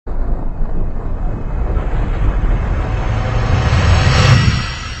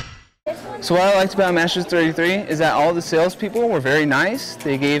So what I liked about Mattress33 is that all the salespeople were very nice.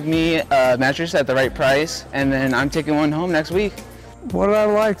 They gave me a mattress at the right price, and then I'm taking one home next week. What I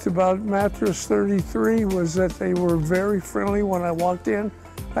liked about Mattress33 was that they were very friendly when I walked in.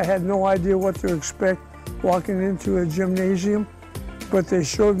 I had no idea what to expect walking into a gymnasium, but they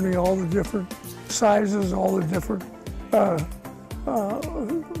showed me all the different sizes, all the different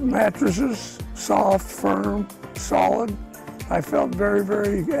mattresses, soft, firm, solid. I felt very,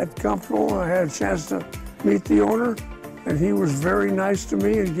 very comfortable, and I had a chance to meet the owner, and he was very nice to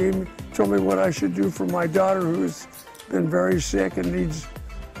me and told me what I should do for my daughter, who's been very sick and needs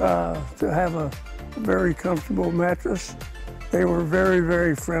to have a very comfortable mattress. They were very,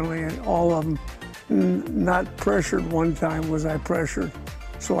 very friendly, and all of them not pressured. One time was I pressured,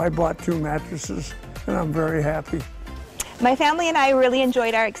 so I bought 2 mattresses, and I'm very happy. My family and I really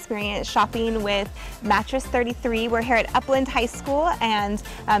enjoyed our experience shopping with Mattress33. We're here at Upland High School, and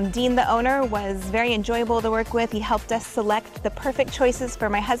Dean, the owner, was very enjoyable to work with. He helped us select the perfect choices for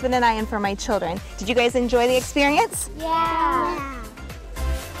my husband and I and for my children. Did you guys enjoy the experience? Yeah.